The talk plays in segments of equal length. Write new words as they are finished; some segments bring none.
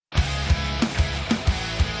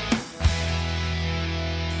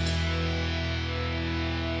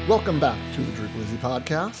Welcome back to the DrupalEasy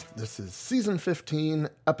podcast. This is Season 15,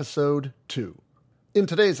 Episode 2. In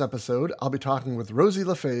today's episode, I'll be talking with Rosie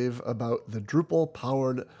Faive about the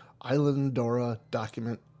Drupal-powered Islandora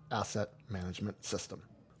document asset management system.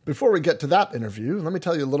 Before we get to that interview, let me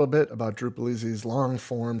tell you a little bit about DrupalEasy's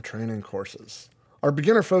long-form training courses. Our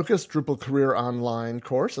beginner-focused Drupal Career Online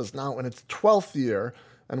course is now in its 12th year,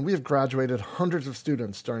 and we have graduated hundreds of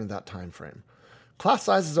students during that time frame. Class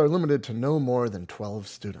sizes are limited to no more than 12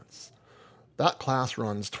 students. That class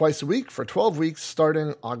runs twice a week for 12 weeks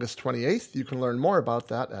starting August 28th. You can learn more about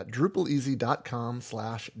that at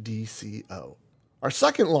drupaleasy.com/DCO. Our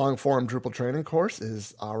second long-form Drupal training course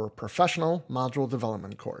is our professional module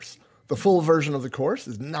development course. The full version of the course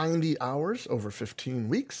is 90 hours over 15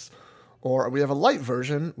 weeks, or we have a light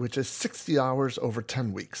version, which is 60 hours over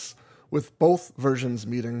 10 weeks, with both versions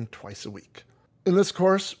meeting twice a week. In this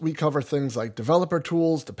course, we cover things like developer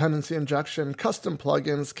tools, dependency injection, custom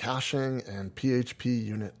plugins, caching, and PHP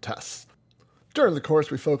unit tests. During the course,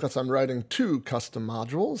 we focus on writing 2 custom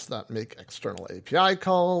modules that make external API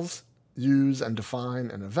calls, use and define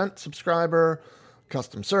an event subscriber,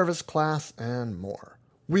 custom service class, and more.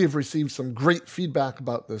 We have received some great feedback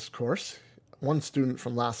about this course. One student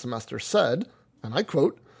from last semester said, and I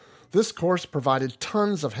quote, "This course provided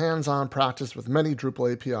tons of hands-on practice with many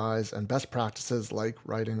Drupal APIs and best practices like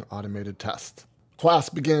writing automated tests." Class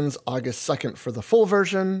begins August 2nd for the full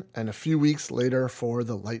version and a few weeks later for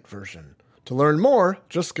the light version. To learn more,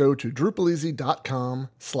 just go to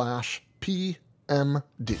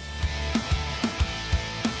drupaleasy.com/PMD.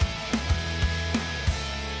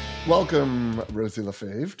 Welcome, Rosie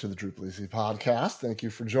Faive, to the DrupalEasy podcast. Thank you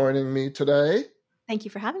for joining me today. Thank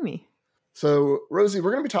you for having me. So, Rosie,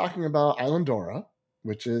 we're going to be talking about Islandora,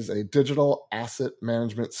 which is a digital asset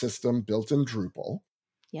management system built in Drupal.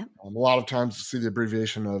 Yeah. A lot of times you see the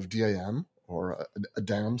abbreviation of DAM or a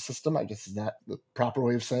DAM system. I guess is that the proper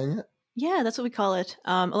way of saying it? Yeah, that's what we call it.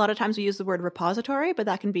 A lot of times we use the word repository, but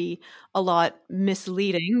that can be a lot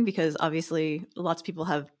misleading because obviously lots of people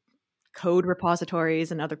have code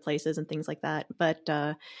repositories and other places and things like that. But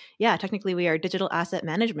yeah, technically we are digital asset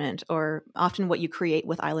management, or often what you create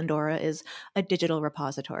with Islandora is a digital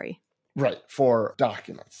repository. Right, for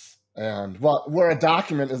documents. And well, where a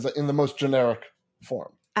document is in the most generic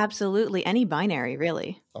form. Absolutely. Any binary,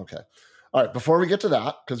 really. Okay. All right, before we get to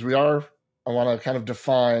that, because I want to kind of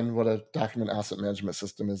define what a document asset management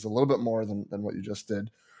system is a little bit more than what you just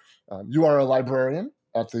did. You are a librarian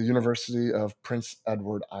at the University of Prince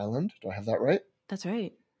Edward Island. Do I have that right? That's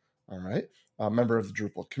right. All right. A member of the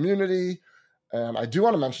Drupal community. And I do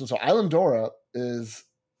want to mention, so Islandora is,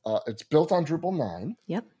 it's built on Drupal 9.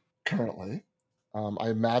 Yep. Currently. I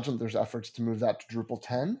imagine there's efforts to move that to Drupal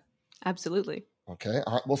 10. Absolutely. Okay.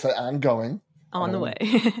 We'll say ongoing. On the way.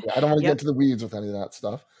 I don't want to get into the weeds with any of that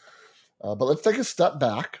stuff. But let's take a step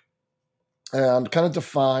back and kind of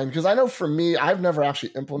define, because I know for me, I've never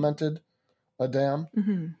actually implemented a DAM.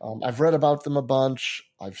 Mm-hmm. I've read about them a bunch.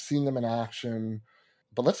 I've seen them in action.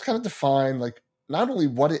 But let's kind of define like not only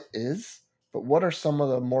what it is, but what are some of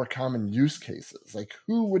the more common use cases? Like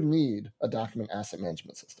who would need a document asset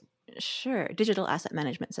management system? Sure. Digital asset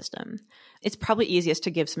management system. It's probably easiest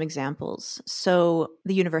to give some examples. So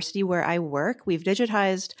the university where I work, we've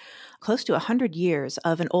digitized close to 100 years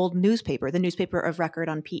of an old newspaper, the newspaper of record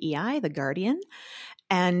on PEI, The Guardian.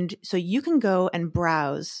 And so you can go and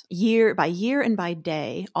browse year by year and by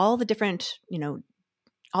day, all the different,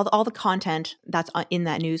 all the content that's in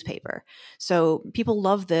that newspaper. So people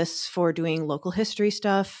love this for doing local history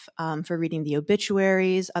stuff, for reading the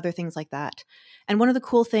obituaries, other things like that. And one of the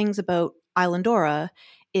cool things about Islandora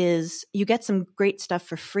is you get some great stuff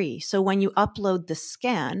for free. So when you upload the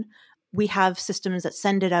scan, we have systems that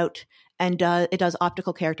send it out and it does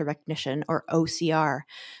optical character recognition, or OCR.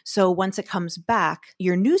 So once it comes back,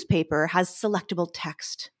 your newspaper has selectable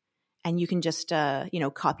text. And you can just,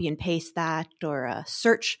 copy and paste that or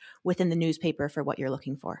search within the newspaper for what you're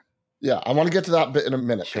looking for. Yeah, I want to get to that bit in a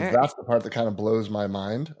minute, because Sure. that's the part that kind of blows my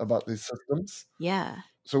mind about these systems. Yeah.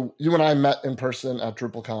 So you and I met in person at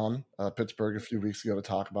DrupalCon, Pittsburgh, a few weeks ago to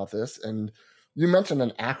talk about this. And you mentioned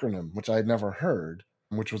an acronym, which I had never heard,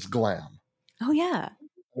 which was GLAM. Oh, yeah.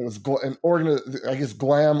 It was I guess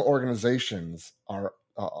GLAM organizations are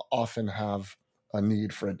often have a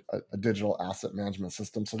need for a digital asset management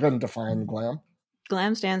system. So go ahead and define GLAM.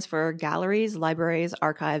 GLAM stands for galleries, libraries,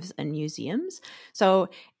 archives, and museums. So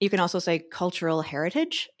you can also say cultural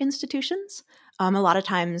heritage institutions. A lot of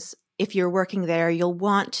times, if you're working there, you'll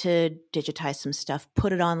want to digitize some stuff,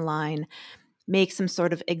 put it online, make some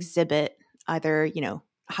sort of exhibit, either,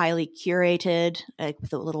 highly curated, like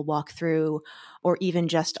with a little walkthrough, or even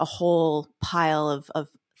just a whole pile of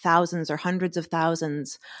thousands or hundreds of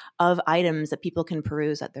thousands of items that people can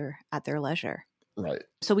peruse at their leisure. Right.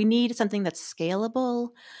 So we need something that's scalable.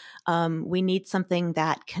 We need something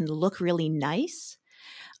that can look really nice.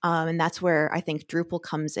 And that's where I think Drupal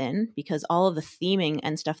comes in, because all of the theming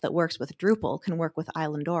and stuff that works with Drupal can work with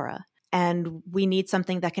Islandora. And we need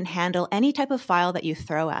something that can handle any type of file that you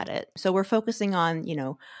throw at it. So we're focusing on,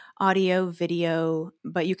 audio, video,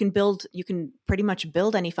 but you can pretty much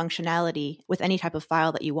build any functionality with any type of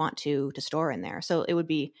file that you want to store in there. So it would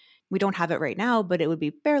be, we don't have it right now, but it would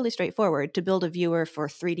be fairly straightforward to build a viewer for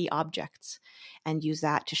 3D objects and use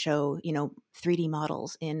that to show, 3D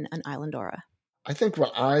models in an Islandora. I think when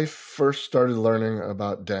I first started learning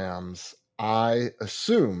about DAMs, I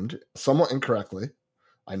assumed, somewhat incorrectly,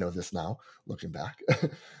 I know this now, looking back,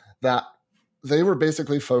 that they were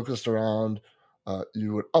basically focused around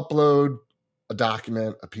you would upload a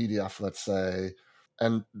document, a PDF, let's say,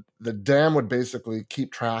 and the DAM would basically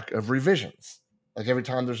keep track of revisions. Like every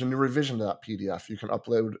time there's a new revision to that PDF, you can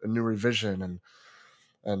upload a new revision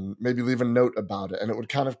and maybe leave a note about it. And it would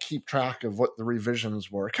kind of keep track of what the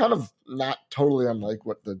revisions were. Kind of not totally unlike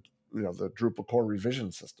what the Drupal core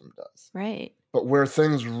revision system does. Right. But where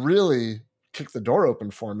things really kick the door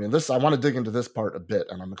open for me, and I want to dig into this part a bit,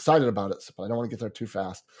 and I'm excited about it, but I don't want to get there too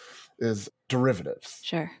fast, is derivatives.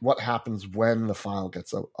 Sure. What happens when the file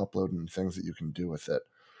gets uploaded and things that you can do with it,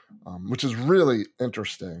 which is really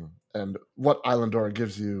interesting. And what Islandora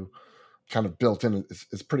gives you kind of built in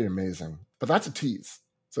is pretty amazing. But that's a tease.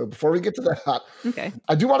 So before we get to that, okay,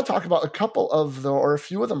 I do want to talk about a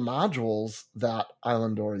few of the modules that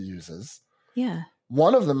Islandora uses. Yeah.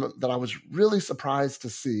 One of them that I was really surprised to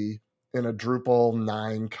see in a Drupal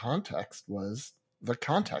 9 context was the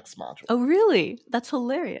context module. Oh, really? That's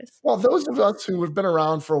hilarious. Well, those of us who have been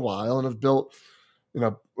around for a while and have built,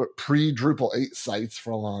 pre-Drupal 8 sites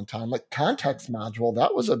for a long time, like context module,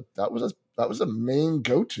 that was a main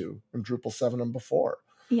go-to in Drupal 7 and before.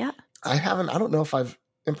 Yeah. I don't know if I've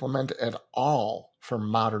implemented at all for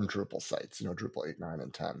modern Drupal sites, Drupal 8, 9,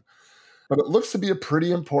 and 10. But it looks to be a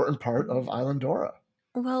pretty important part of Islandora.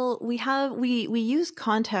 Well, we use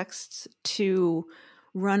contexts to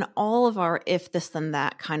run all of our if this then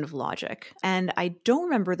that kind of logic. And I don't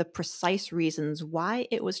remember the precise reasons why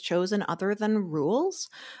it was chosen other than rules.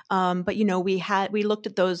 But we looked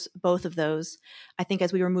at both of those, I think,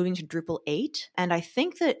 as we were moving to Drupal 8. And I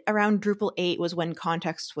think that around Drupal 8 was when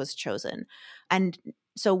context was chosen. And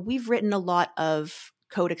so we've written a lot of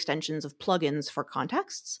code extensions of plugins for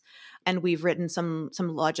contexts. And we've written some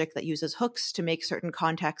logic that uses hooks to make certain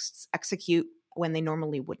contexts execute when they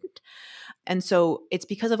normally wouldn't. And so it's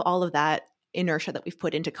because of all of that inertia that we've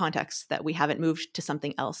put into context that we haven't moved to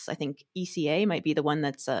something else. I think ECA might be the one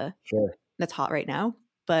that's that's hot right now.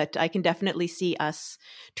 But I can definitely see us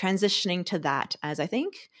transitioning to that, as I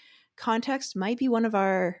think context might be one of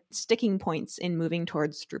our sticking points in moving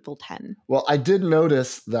towards Drupal 10. Well, I did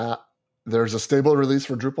notice that there's a stable release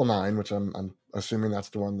for Drupal 9, which I'm assuming that's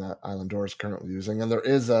the one that Islandora is currently using. And there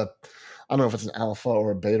is I don't know if it's an alpha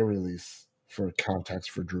or a beta release for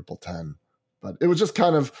context for Drupal 10. But it was just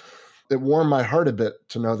it warmed my heart a bit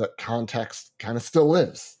to know that context kind of still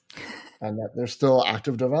lives and that there's still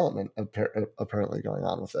active development apparently going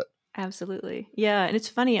on with it. Absolutely. Yeah. And it's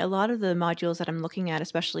funny, a lot of the modules that I'm looking at,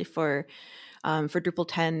 especially for Drupal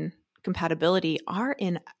 10 compatibility, are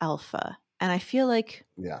in alpha. And I feel like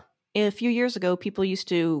a few years ago, people used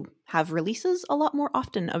to have releases a lot more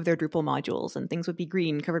often of their Drupal modules, and things would be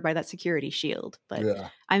green, covered by that security shield. But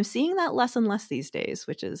I'm seeing that less and less these days,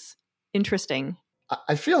 which is interesting.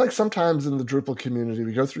 I feel like sometimes in the Drupal community,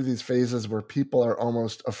 we go through these phases where people are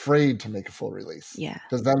almost afraid to make a full release. Yeah.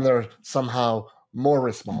 Because then they're somehow more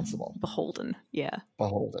responsible. Beholden. Yeah.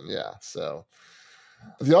 So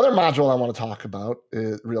the other module I want to talk about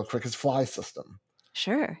real quick is Fly System.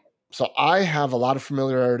 Sure. So I have a lot of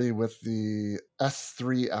familiarity with the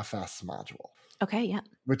S3FS module. Okay, yeah.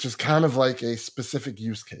 Which is kind of like a specific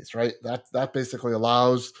use case, right? That basically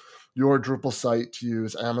allows your Drupal site to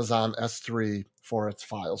use Amazon S3 for its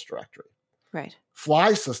files directory. Right.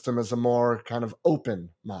 Fly System is a more kind of open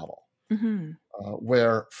model,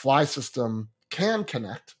 where Fly System can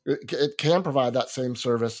connect. It can provide that same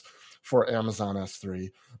service for Amazon S3,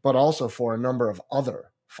 but also for a number of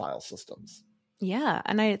other file systems. Yeah,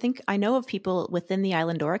 and I think I know of people within the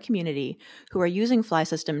Islandora community who are using Fly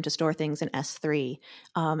System to store things in S3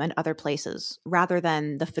 and other places, rather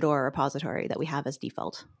than the Fedora repository that we have as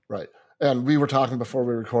default. Right. And we were talking before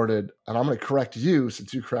we recorded, and I'm going to correct you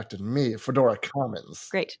since you corrected me, Fedora Commons.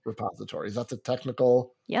 Great. Repository. Is that the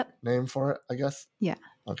technical name for it, I guess? Yeah.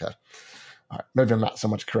 Okay. All right. Maybe I'm not so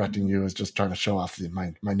much correcting you as just trying to show off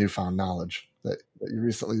my newfound knowledge that you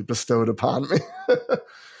recently bestowed upon me.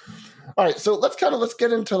 All right, so let's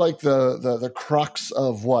get into like the crux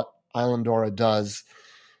of what Islandora does.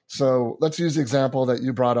 So let's use the example that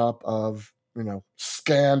you brought up of,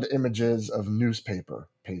 scanned images of newspaper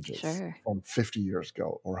pages from 50 years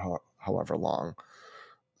ago or however long.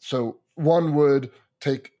 So one would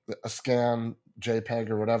take a scan JPEG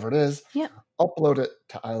or whatever it is, upload it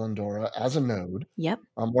to Islandora as a node,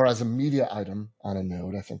 or as a media item on a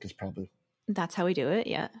node, I think is probably. That's how we do it.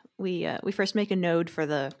 Yeah, we first make a node for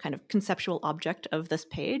the kind of conceptual object of this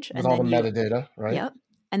page, with all the metadata, right? Yep.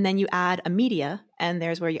 And then you add a media, and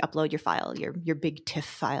there's where you upload your file, your big TIFF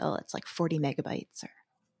file. It's like 40 megabytes.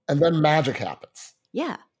 And then magic happens.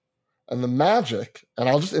 Yeah. And the magic, and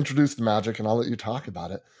I'll just introduce the magic, and I'll let you talk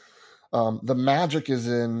about it. The magic is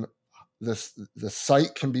in this. The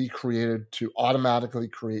site can be created to automatically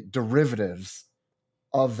create derivatives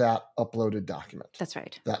of that uploaded document. That's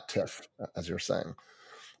right. That TIFF, as you're saying.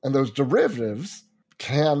 And those derivatives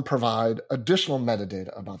can provide additional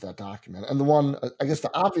metadata about that document. And the one, I guess the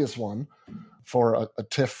obvious one for a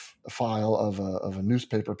TIFF file of a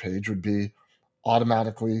newspaper page would be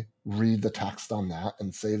automatically read the text on that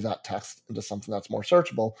and save that text into something that's more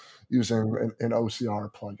searchable using an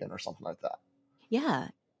OCR plugin or something like that. Yeah.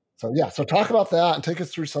 So talk about that and take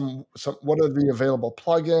us through some what are the available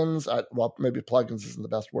plugins? Well, maybe plugins isn't the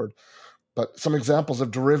best word, but some examples of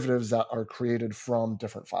derivatives that are created from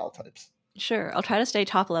different file types. Sure. I'll try to stay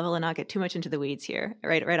top level and not get too much into the weeds here,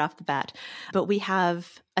 right off the bat. But we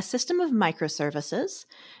have a system of microservices.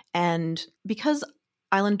 And because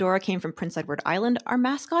Islandora came from Prince Edward Island, our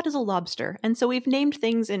mascot is a lobster. And so we've named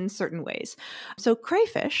things in certain ways. So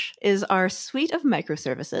Crayfish is our suite of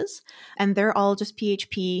microservices, and they're all just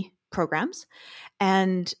PHP programs.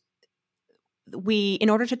 And in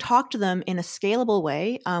order to talk to them in a scalable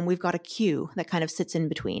way, we've got a queue that kind of sits in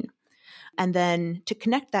between. And then to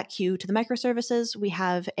connect that queue to the microservices, we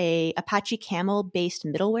have a Apache Camel-based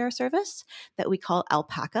middleware service that we call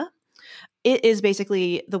Alpaca. It is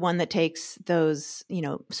basically the one that takes those,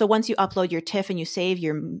 so once you upload your TIFF and you save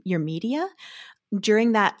your media,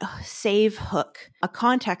 during that save hook, a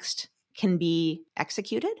context can be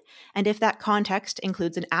executed. And if that context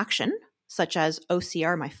includes an action, such as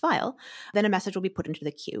OCR my file, then a message will be put into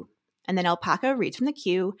the queue. And then Alpaca reads from the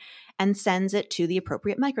queue and sends it to the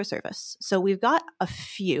appropriate microservice. So we've got a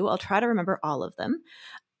few. I'll try to remember all of them.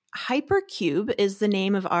 Hypercube is the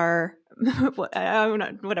name of our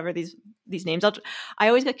whatever these names. I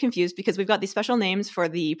always get confused because we've got these special names for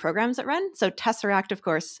the programs that run. So Tesseract, of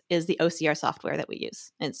course, is the OCR software that we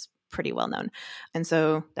use. It's pretty well known. And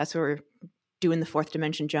so that's where we're doing the fourth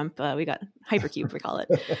dimension jump. We got Hypercube, we call it.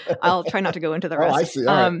 I'll try not to go into the rest. Oh, I see.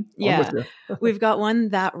 All right. Yeah. We've got one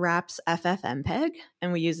that wraps FFmpeg,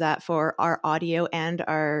 and we use that for our audio and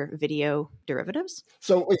our video derivatives.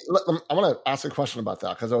 So wait, I want to ask a question about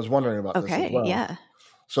that because I was wondering about this as well. Yeah.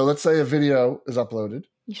 So let's say a video is uploaded.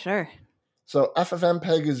 Sure. So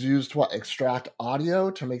FFmpeg is used to extract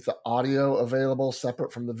audio to make the audio available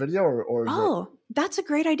separate from the video, or is that's a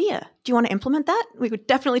great idea. Do you want to implement that? We would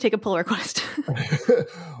definitely take a pull request.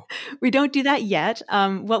 We don't do that yet.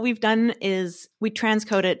 What we've done is we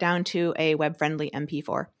transcode it down to a web-friendly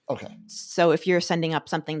MP4. Okay. So if you're sending up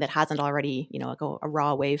something that hasn't already, like a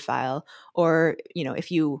raw WAV file, or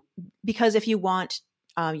if you want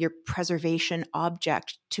your preservation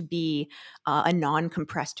object to be a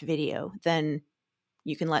non-compressed video, then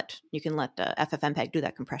you can let FFmpeg do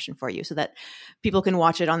that compression for you, so that people can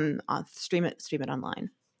watch it on stream it online.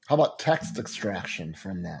 How about text extraction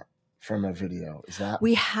from a video? Is that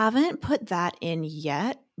we haven't put that in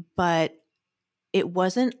yet, but it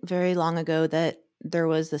wasn't very long ago that there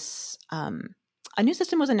was this. A new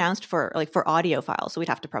system was announced for audio files, so we'd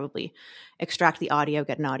have to probably extract the audio,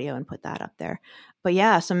 get an audio, and put that up there. But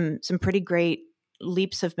yeah, some pretty great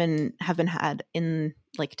leaps have been had in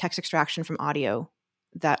like text extraction from audio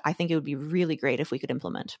that I think it would be really great if we could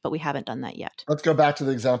implement, but we haven't done that yet. Let's go back to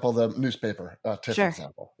the example, the newspaper TIFF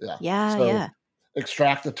example. Yeah.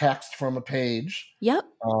 Extract the text from a page. Yep.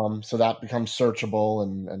 So that becomes searchable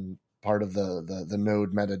and part of the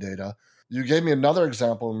node metadata. You gave me another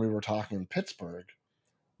example when we were talking in Pittsburgh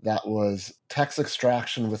that was text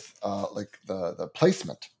extraction with the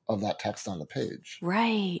placement of that text on the page.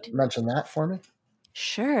 Right. Mention that for me.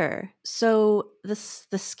 Sure. So the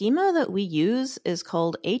schema that we use is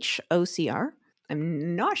called HOCR.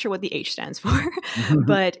 I'm not sure what the H stands for,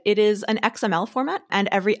 but it is an XML format, and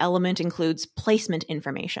every element includes placement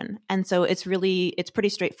information. And so it's pretty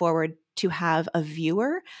straightforward to have a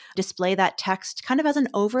viewer display that text kind of as an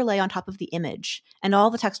overlay on top of the image, and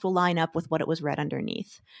all the text will line up with what it was read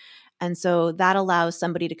underneath. And so that allows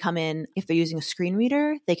somebody to come in, if they're using a screen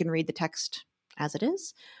reader, they can read the text as it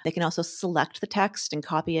is. They can also select the text and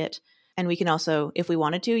copy it. And we can also, if we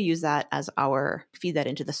wanted to, use that as feed that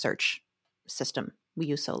into the search system. We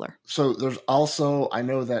use Solar. So there's also, I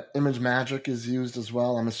know that image magic is used as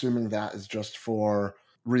well. I'm assuming that is just for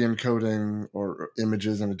re-encoding or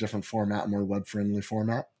images in a different format, more web-friendly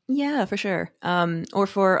format. Yeah, for sure. Or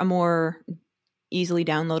for a more easily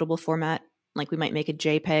downloadable format, like we might make a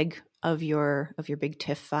JPEG of your big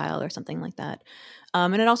TIFF file or something like that.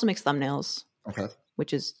 And it also makes thumbnails,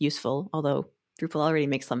 which is useful, although Drupal already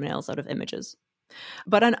makes thumbnails out of images.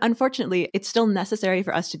 But unfortunately, it's still necessary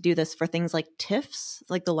for us to do this for things like TIFFs,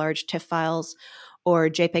 like the large TIFF files, or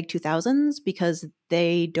JPEG 2000s, because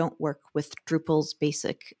they don't work with Drupal's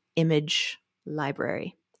basic image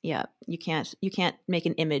library. Yeah, you can't make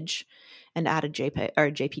an image and add a JPEG or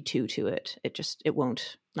a JP2 to it. It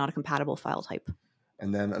won't, not a compatible file type.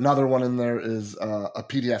 And then another one in there is a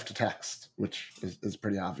PDF to text, which is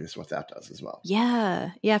pretty obvious what that does as well.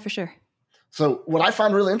 Yeah, for sure. So what I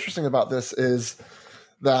found really interesting about this is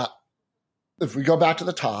that if we go back to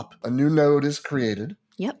the top, a new node is created.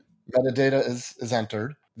 Yep. Metadata is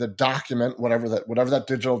entered. The document, whatever that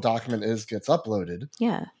digital document is, gets uploaded.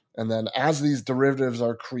 Yeah. And then as these derivatives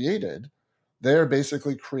are created, they're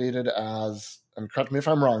basically created as, and correct me if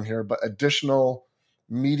I'm wrong here, but additional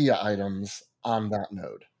media items on that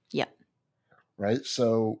node. Yep. Right?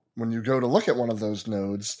 So when you go to look at one of those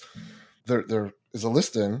nodes, there is a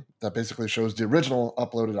listing that basically shows the original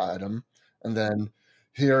uploaded item, and then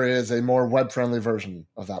here is a more web-friendly version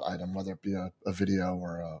of that item, whether it be a video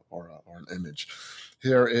or an image.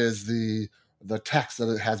 Here is the text that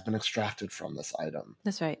it has been extracted from this item.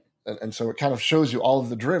 That's right. And so it kind of shows you all of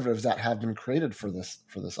the derivatives that have been created for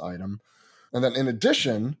this item. And then in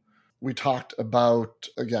addition, we talked about,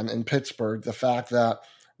 again, in Pittsburgh, the fact that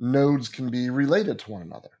nodes can be related to one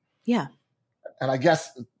another. Yeah. And I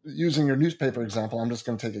guess using your newspaper example, I'm just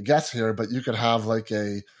going to take a guess here, but you could have like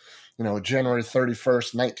a January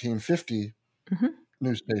 31st, 1950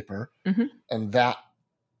 newspaper, and that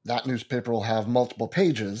newspaper will have multiple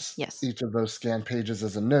pages. Yes. Each of those scanned pages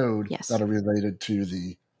is a node that are related to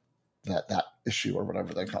that issue or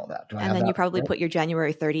whatever they call that. And then you probably put your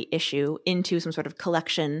January 30 issue into some sort of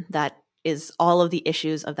collection that is all of the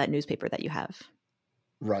issues of that newspaper that you have.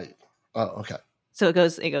 Right. Oh, okay. So it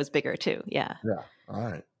goes bigger too. Yeah. Yeah. All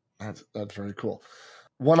right. That's very cool.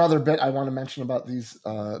 One other bit I want to mention about these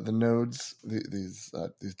the nodes, these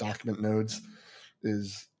document nodes,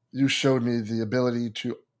 is you showed me the ability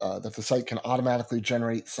to that the site can automatically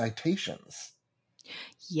generate citations.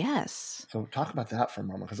 Yes. So talk about that for a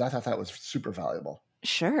moment, because I thought that was super valuable.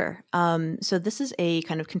 Sure. So this is a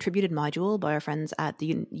kind of contributed module by our friends at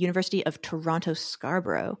the University of Toronto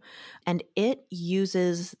Scarborough, and it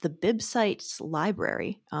uses the BibSite's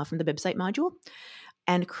library from the BibSite module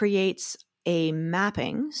and creates a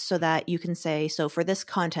mapping so that you can say, so for this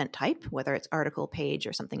content type, whether it's article, page,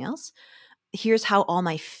 or something else, here's how all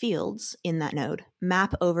my fields in that node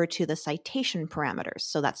map over to the citation parameters.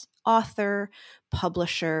 So that's author,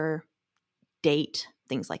 publisher, date,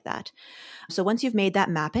 things like that. So once you've made that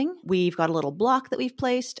mapping, we've got a little block that we've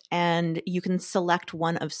placed, and you can select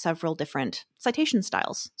one of several different citation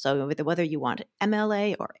styles. So whether you want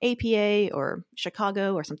MLA or APA or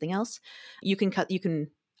Chicago or something else, you can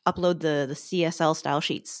upload the CSL style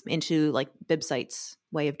sheets into like BibSite's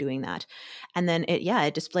way of doing that. And then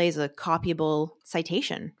it displays a copyable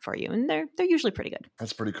citation for you. And they're usually pretty good.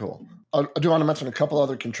 That's pretty cool. I do want to mention a couple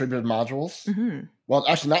other contributed modules. Mm-hmm. Well,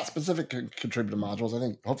 actually not specific contributed modules. I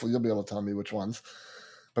think hopefully you'll be able to tell me which ones.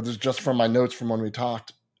 But there's just from my notes from when we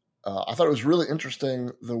talked, I thought it was really interesting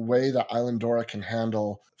the way that Islandora can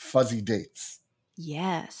handle fuzzy dates.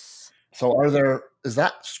 Yes. So is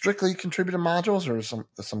that strictly contributed modules, or is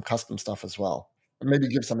some custom stuff as well? Maybe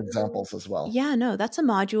give some examples as well. Yeah, no, that's a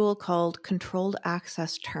module called Controlled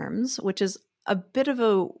Access Terms, which is a bit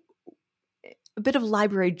of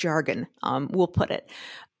library jargon, we'll put it.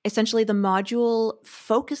 Essentially, the module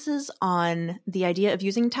focuses on the idea of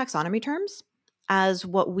using taxonomy terms as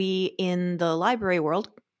what we in the library world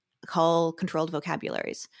call controlled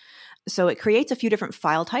vocabularies. So it creates a few different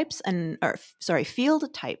field types.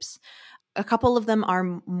 A couple of them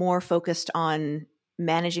are more focused on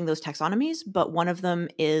managing those taxonomies, but one of them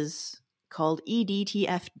is called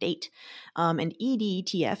EDTF date. And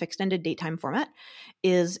EDTF, extended date time format,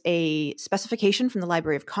 is a specification from the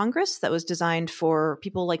Library of Congress that was designed for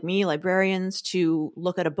people like me, librarians, to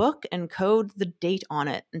look at a book and code the date on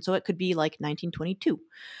it. And so it could be like 1922.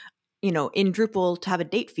 In Drupal, to have a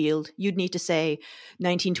date field, you'd need to say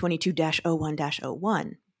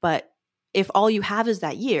 1922-01-01. But if all you have is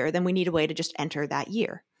that year, then we need a way to just enter that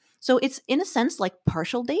year. So it's, in a sense, like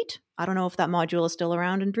partial date. I don't know if that module is still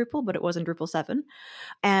around in Drupal, but it was in Drupal 7.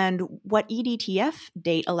 And what EDTF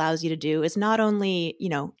date allows you to do is not only,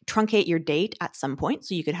 truncate your date at some point,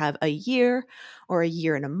 so you could have a year or a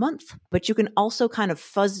year and a month, but you can also kind of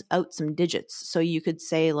fuzz out some digits. So you could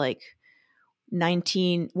say like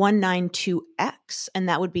 192X, and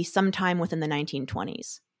that would be sometime within the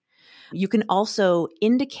 1920s. You can also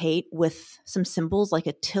indicate with some symbols like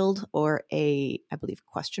a tilde or I believe,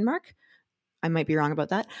 question mark. I might be wrong about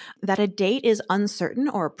that a date is uncertain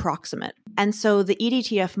or approximate. And so the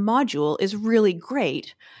EDTF module is really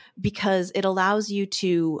great because it allows you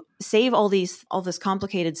to save all this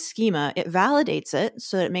complicated schema. It validates it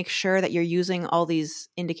so that it makes sure that you're using all these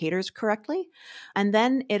indicators correctly. And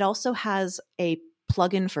then it also has a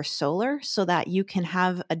plugin for Solar so that you can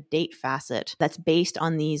have a date facet that's based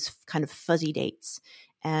on these kind of fuzzy dates.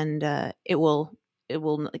 And it will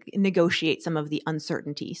negotiate some of the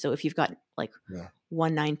uncertainty. So if you've got like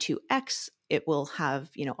 192X, it will have,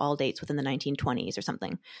 all dates within the 1920s or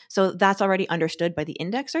something. So that's already understood by the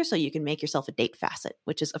indexer. So you can make yourself a date facet,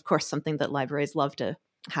 which is, of course, something that libraries love to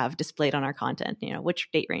have displayed on our content. Which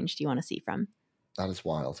date range do you want to see from? That is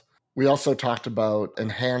wild. We also talked about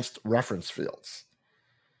enhanced reference fields.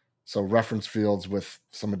 So reference fields with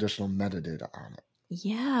some additional metadata on it.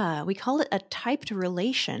 Yeah, we call it a typed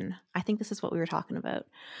relation. I think this is what we were talking about,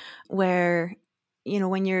 where,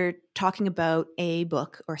 when you're talking about a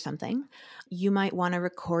book or something, you might want to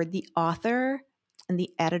record the author and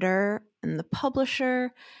the editor and the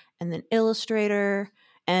publisher and the illustrator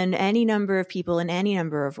and any number of people in any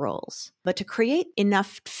number of roles. But to create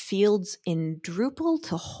enough fields in Drupal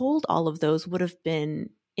to hold all of those would have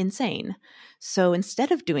been insane. So instead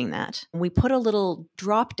of doing that, we put a little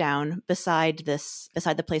drop down beside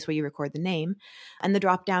the place where you record the name, and the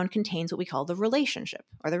drop down contains what we call the relationship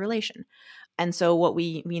or the relation. And so what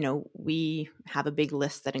we have a big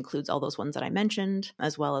list that includes all those ones that I mentioned,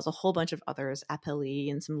 as well as a whole bunch of others, appellee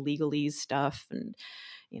and some legalese stuff, and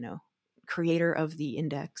creator of the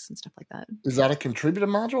index and stuff like that. Is that a contributed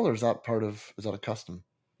module, or is that a custom?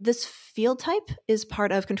 This field type is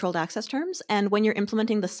part of controlled access terms. And when you're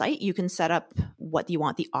implementing the site, you can set up what you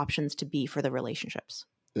want the options to be for the relationships.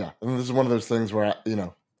 Yeah. And this is one of those things where, at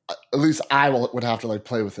least I would have to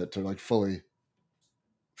play with it to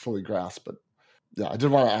fully grasp. But yeah, I did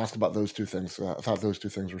want to ask about those two things. I thought those two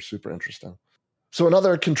things were super interesting. So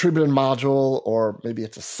another contributed module, or maybe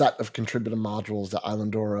it's a set of contributed modules that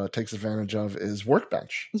Islandora takes advantage of, is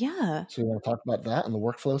Workbench. Yeah. So you want to talk about that and the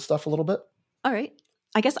workflow stuff a little bit? All right.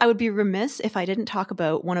 I guess I would be remiss if I didn't talk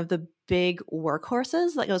about one of the big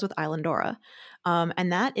workhorses that goes with Islandora.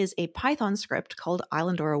 And that is a Python script called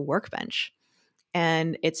Islandora Workbench.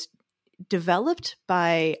 And it's developed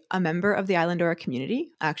by a member of the Islandora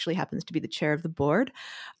community, actually happens to be the chair of the board.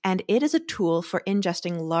 And it is a tool for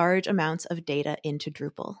ingesting large amounts of data into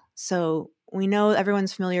Drupal. So we know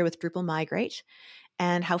everyone's familiar with Drupal Migrate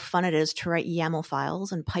and how fun it is to write YAML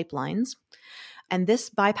files and pipelines. And this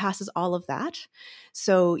bypasses all of that.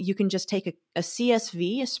 So you can just take a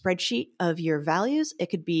CSV, a spreadsheet of your values. It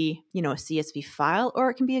could be, a CSV file, or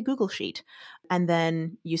it can be a Google Sheet. And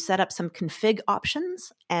then you set up some config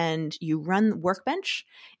options and you run Workbench.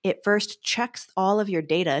 It first checks all of your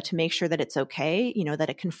data to make sure that it's okay, that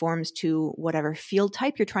it conforms to whatever field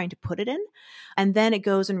type you're trying to put it in. And then it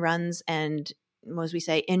goes and runs and, as we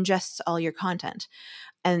say, ingests all your content.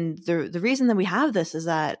 And the reason that we have this is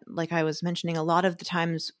that, like I was mentioning, a lot of the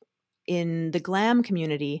times in the GLAM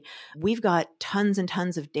community, we've got tons and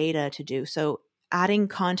tons of data to do. So adding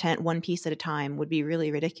content one piece at a time would be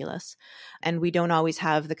really ridiculous. And we don't always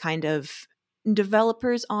have the kind of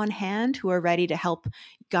developers on hand who are ready to help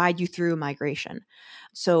guide you through migration.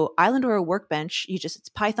 So Islandora Workbench, it's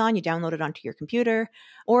Python, you download it onto your computer,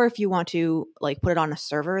 or if you want to put it on a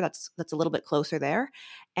server, that's a little bit closer there,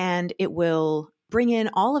 and it will bring in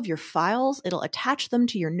all of your files, it'll attach them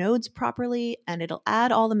to your nodes properly, and it'll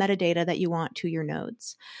add all the metadata that you want to your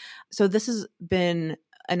nodes. So this has been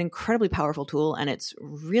an incredibly powerful tool, and it's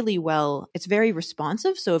very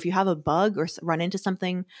responsive. So if you have a bug or run into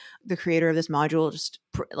something, the creator of this module just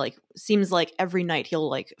seems like every night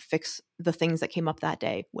he'll fix the things that came up that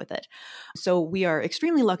day with it. So we are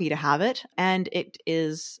extremely lucky to have it. And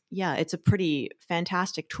it's a pretty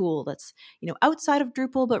fantastic tool that's, outside of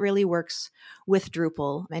Drupal, but really works with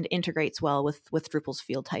Drupal and integrates well with Drupal's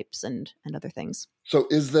field types and other things. So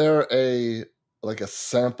is there a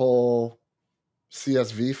sample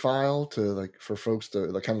CSV file for folks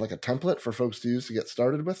to kind of like a template for folks to use to get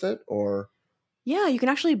started with it, or? Yeah, you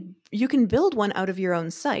can build one out of your own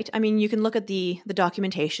site. I mean, you can look at the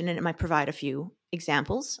documentation and it might provide a few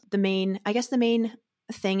examples. The main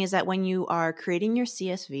thing is that when you are creating your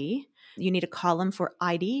CSV, you need a column for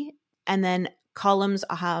ID, and then columns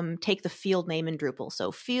take the field name in Drupal.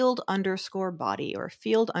 So field_body or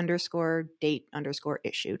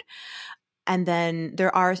field_date_issued. And then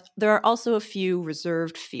there are also a few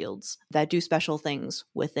reserved fields that do special things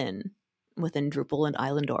within Drupal and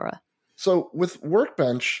Islandora. So with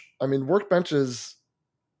Workbench, Workbench is,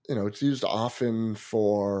 it's used often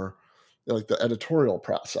for the editorial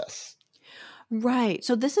process. Right.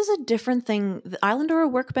 So this is a different thing. The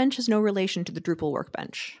Islandora Workbench has no relation to the Drupal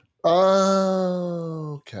Workbench.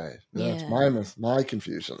 Oh, okay. That's my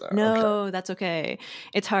confusion there. No, okay. That's okay.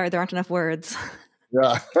 It's hard. There aren't enough words.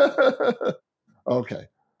 Yeah. Okay.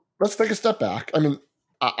 Let's take a step back.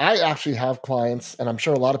 I actually have clients, and I'm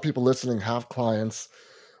sure a lot of people listening have clients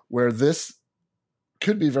where this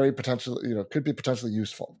could be potentially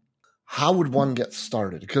useful. How would one get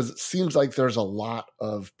started? Because it seems like there's a lot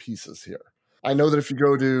of pieces here. I know that if you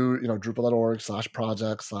go to,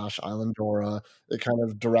 Drupal.org/project/Islandora, it kind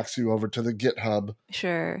of directs you over to the GitHub.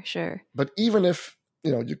 Sure. But even if,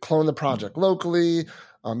 you clone the project locally,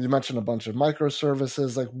 you mentioned a bunch of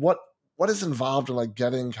microservices, what is involved in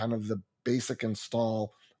getting kind of the basic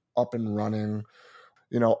install up and running?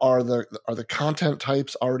 Are the content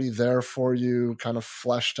types already there for you, kind of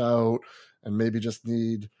fleshed out, and maybe just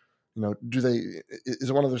need, is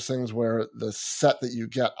it one of those things where the set that you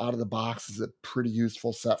get out of the box is a pretty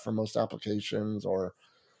useful set for most applications, or,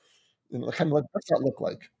 kind of what's that look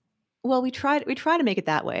like? Well, we try to make it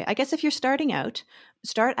that way. I guess if you're starting out,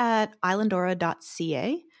 start at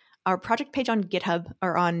islandora.ca. Our project page on GitHub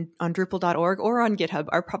or on Drupal.org or on GitHub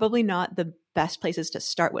are probably not the best places to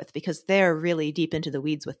start with because they're really deep into the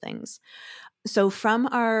weeds with things. So from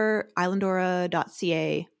our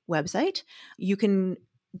islandora.ca website, you can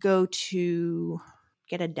go to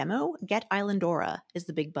get a demo. Get Islandora is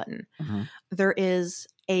the big button. Mm-hmm. There is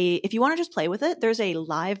if you want to just play with it, there's a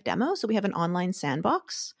live demo. So we have an online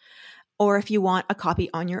sandbox. Or if you want a copy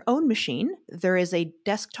on your own machine, there is a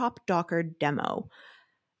desktop Docker demo.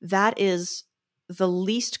 That is the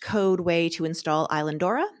least code way to install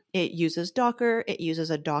Islandora. It uses Docker. It uses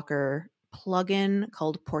a Docker plugin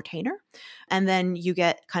called Portainer. And then you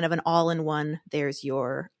get kind of an all-in-one, there's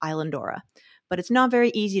your Islandora. But it's not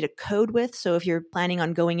very easy to code with. So if you're planning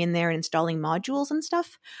on going in there and installing modules and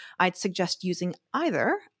stuff, I'd suggest using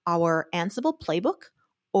either our Ansible playbook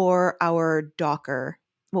or our Docker,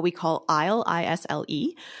 what we call ISLE,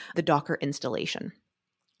 I-S-L-E, the Docker installation.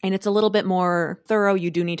 And it's a little bit more thorough.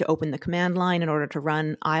 You do need to open the command line in order to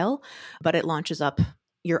run ISLE, but it launches up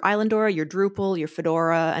your Islandora, your Drupal, your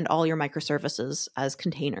Fedora, and all your microservices as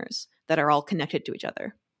containers that are all connected to each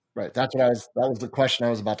other. Right. That was the question I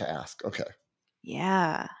was about to ask. Okay.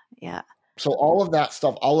 Yeah. So all of that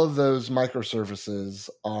stuff, all of those microservices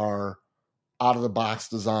are out of the box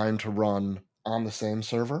designed to run on the same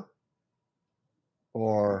server?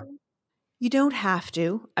 Or... You don't have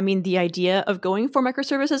to. The idea of going for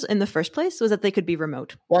microservices in the first place was that they could be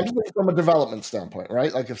remote. Well, I'm just thinking from a development standpoint,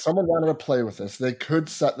 right? If someone wanted to play with this, they could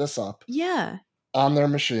set this up on their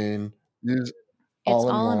machine, use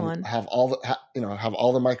all-in-one, have all the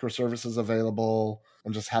microservices available,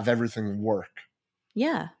 and just have everything work.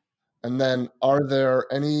 Yeah. And then are there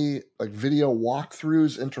any video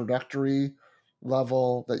walkthroughs, introductory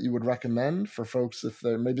level, that you would recommend for folks if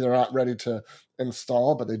they're not ready to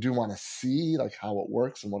install, but they do want to see how it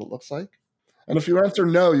works and what it looks like? And if you answer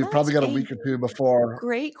no, you've probably got a week or two before.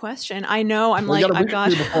 Great question. I know. I've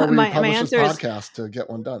got my answer this podcast to get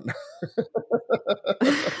one done.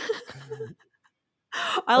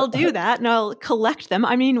 I'll do that and I'll collect them.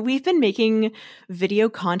 We've been making video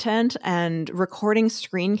content and recording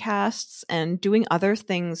screencasts and doing other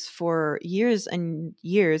things for years and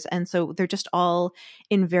years. And so they're just all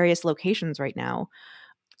in various locations right now.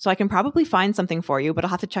 So I can probably find something for you, but I'll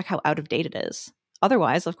have to check how out of date it is.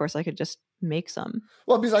 Otherwise, of course, I could just make some.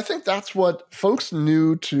 Well, because I think that's what folks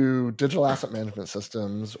new to digital asset management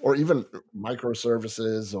systems, or even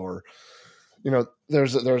microservices, or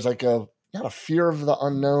there's like a, not a fear of the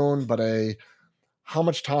unknown, but a, how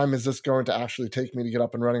much time is this going to actually take me to get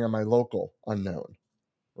up and running on my local unknown,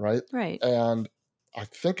 right? Right. And I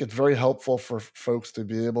think it's very helpful for folks to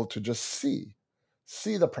be able to just see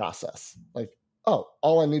the process. Like, oh,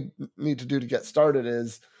 all I need to do to get started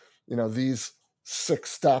is, these 6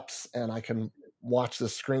 steps, and I can watch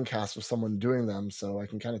this screencast of someone doing them, so I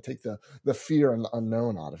can kind of take the fear and the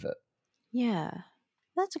unknown out of it. Yeah,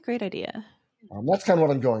 that's a great idea. That's kind of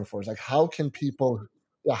what I'm going for. Is like, how can people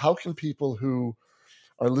who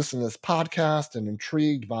are listening to this podcast and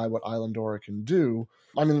intrigued by what Islandora can do?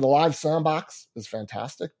 I mean, the live sandbox is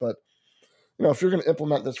fantastic, but if you're going to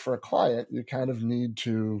implement this for a client, you kind of need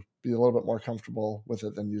to be a little bit more comfortable with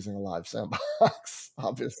it than using a live sandbox,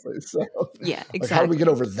 obviously. So, yeah, exactly. Like, how do we get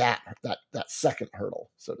over that second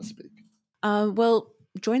hurdle, so to speak? Well,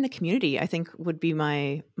 join the community, I think, would be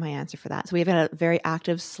my answer for that. So we have a very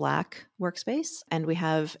active Slack workspace, and we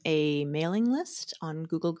have a mailing list on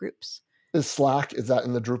Google Groups. Is that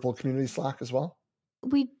in the Drupal community Slack as well?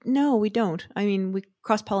 No, we don't. I mean, we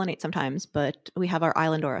cross-pollinate sometimes, but we have our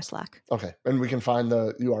Islandora Slack. Okay. And we can find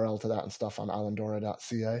the URL to that and stuff on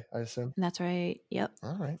islandora.ca, I assume? That's right. Yep.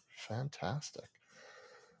 All right. Fantastic.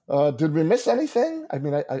 Did we miss anything? I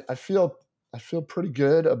mean, I feel pretty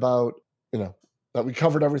good about, that we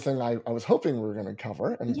covered everything I was hoping we were going to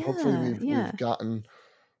cover. And hopefully we've gotten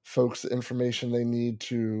folks the information they need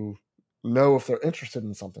to know if they're interested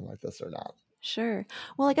in something like this or not. Sure.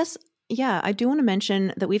 Well, I guess, I do want to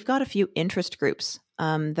mention that we've got a few interest groups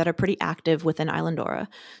that are pretty active within Islandora.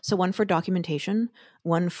 So one for documentation,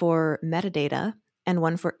 one for metadata, and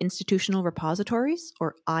one for institutional repositories,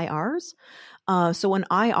 or IRs. So an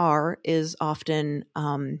IR is often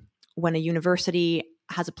when a university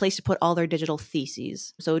has a place to put all their digital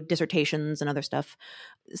theses, so dissertations and other stuff.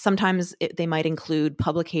 Sometimes they might include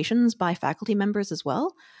publications by faculty members as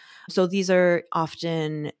well. So these are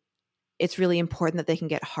often, it's really important that they can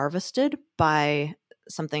get harvested by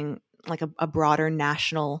something like a broader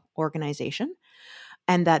national organization,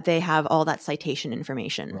 and that they have all that citation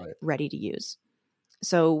information ready to use.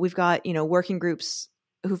 So we've got, working groups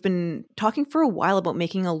who've been talking for a while about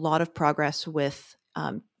making a lot of progress with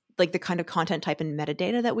like the kind of content type and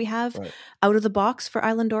metadata that we have out of the box for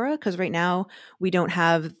Islandora, because right now we don't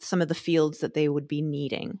have some of the fields that they would be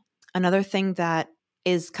needing. Another thing that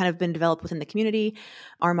is kind of been developed within the community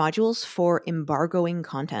are modules for embargoing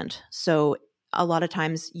content. So a lot of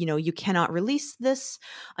times, you cannot release this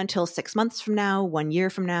until 6 months from now, 1 year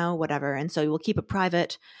from now, whatever. And so you will keep it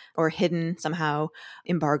private or hidden somehow,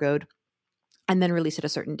 embargoed, and then release at a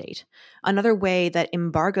certain date. Another way that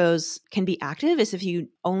embargoes can be active is if you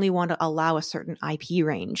only want to allow a certain IP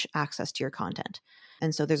range access to your content.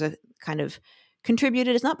 And so there's a kind of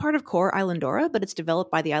contributed, it's not part of core Islandora, but it's developed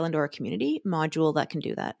by the Islandora community module that can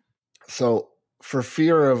do that. So for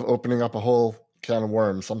fear of opening up a whole can of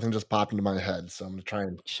worms, something just popped into my head. So I'm going to try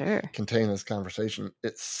and contain this conversation.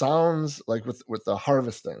 It sounds like with the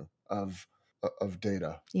harvesting of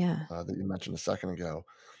data that you mentioned a second ago,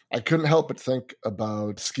 I couldn't help but think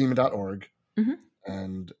about schema.org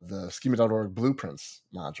and the schema.org blueprints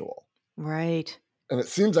module. Right. And it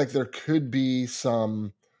seems like there could be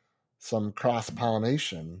some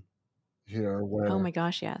cross-pollination here where, oh my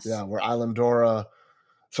gosh, yes. Yeah, where Islandora.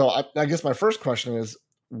 So I guess my first question is,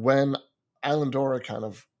 when Islandora kind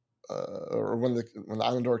of, or when the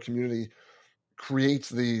Islandora community creates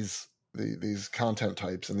these content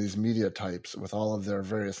types and these media types with all of their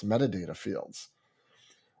various metadata fields,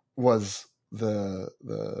 was the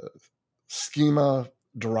schema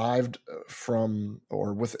derived from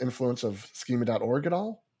or with influence of schema.org at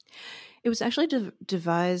all? It was actually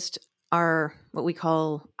devised our what we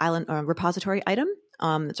call island repository item.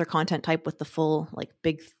 It's our content type with the full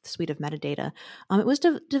big suite of metadata. It was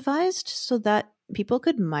devised so that people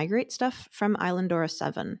could migrate stuff from Islandora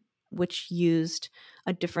 7, which used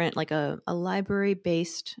a different a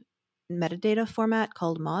library-based metadata format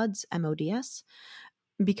called mods, MODS.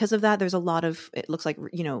 Because of that, there's a lot of, it looks like,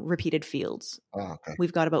 repeated fields. Oh, okay.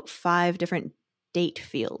 We've got about 5 different date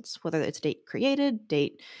fields, whether it's date created,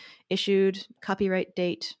 date issued, copyright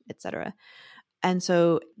date, etc. And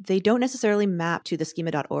so they don't necessarily map to the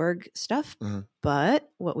schema.org stuff, but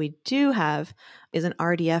what we do have is an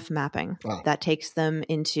RDF mapping that takes them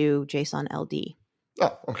into JSON LD.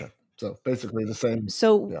 Oh, okay. So basically the same.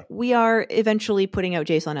 So we are eventually putting out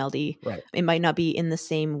JSON LD. Right. It might not be in the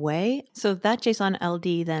same way. So that JSON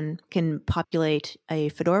LD then can populate a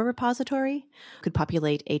Fedora repository, could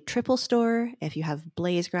populate a triple store if you have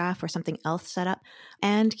Blaze Graph or something else set up,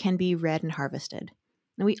 and can be read and harvested.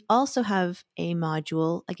 And we also have a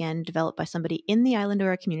module, again, developed by somebody in the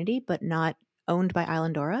Islandora community, but not owned by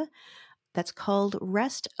Islandora that's called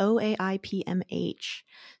REST OAI-PMH.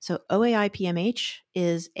 So OAI-PMH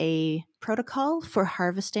is a protocol for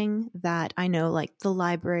harvesting that I know like the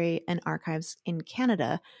library and archives in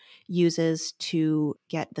Canada uses to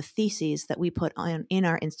get the theses that we put on in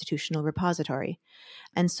our institutional repository.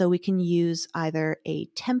 And so we can use either a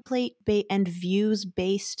template and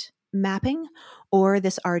views-based mapping or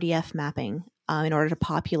this RDF mapping in order to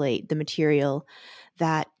populate the material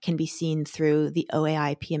that can be seen through the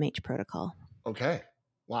OAI PMH protocol. Okay.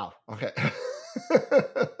 Wow. Okay.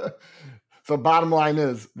 So bottom line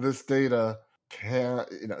is this data there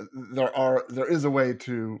is a way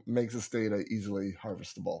to make this data easily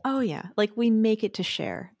harvestable. Oh yeah. Like we make it to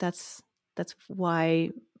share. That's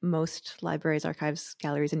why most libraries, archives,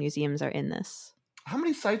 galleries, and museums are in this. How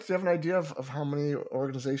many sites, do you have an idea of how many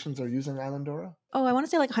organizations are using Islandora? Oh, I want to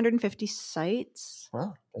say like 150 sites.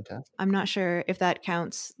 Wow, fantastic. I'm not sure if that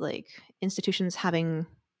counts like institutions having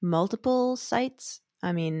multiple sites.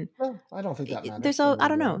 I mean, well, I don't think that matters. There's I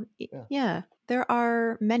don't know. Yeah, there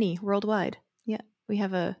are many worldwide. Yeah, we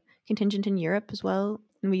have a contingent in Europe as well.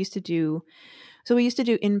 And we used to do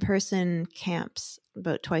in-person camps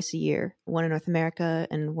about twice a year, one in North America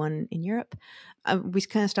and one in Europe. We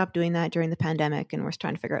kind of stopped doing that during the pandemic, and we're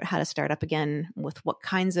trying to figure out how to start up again with what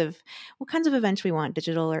kinds of events we want,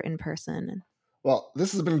 digital or in person. Well,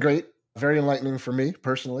 this has been great, very enlightening for me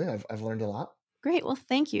personally. I've learned a lot. Great. Well,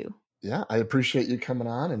 thank you. Yeah, I appreciate you coming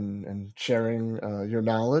on and sharing your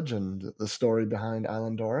knowledge and the story behind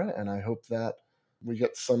Islandora, and I hope that we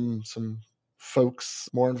get some folks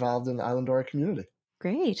more involved in the Islandora community.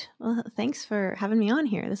 Great. Well, thanks for having me on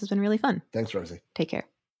here. This has been really fun. Thanks, Rosie. Take care.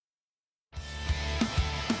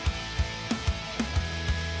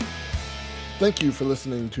 Thank you for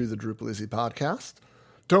listening to the DrupalEasy podcast.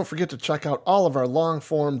 Don't forget to check out all of our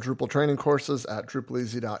long-form Drupal training courses at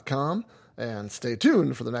DrupalEasy.com, and stay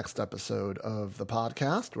tuned for the next episode of the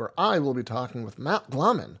podcast where I will be talking with Matt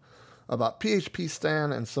Glommen about PHP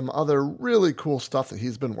Stan and some other really cool stuff that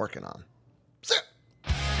he's been working on.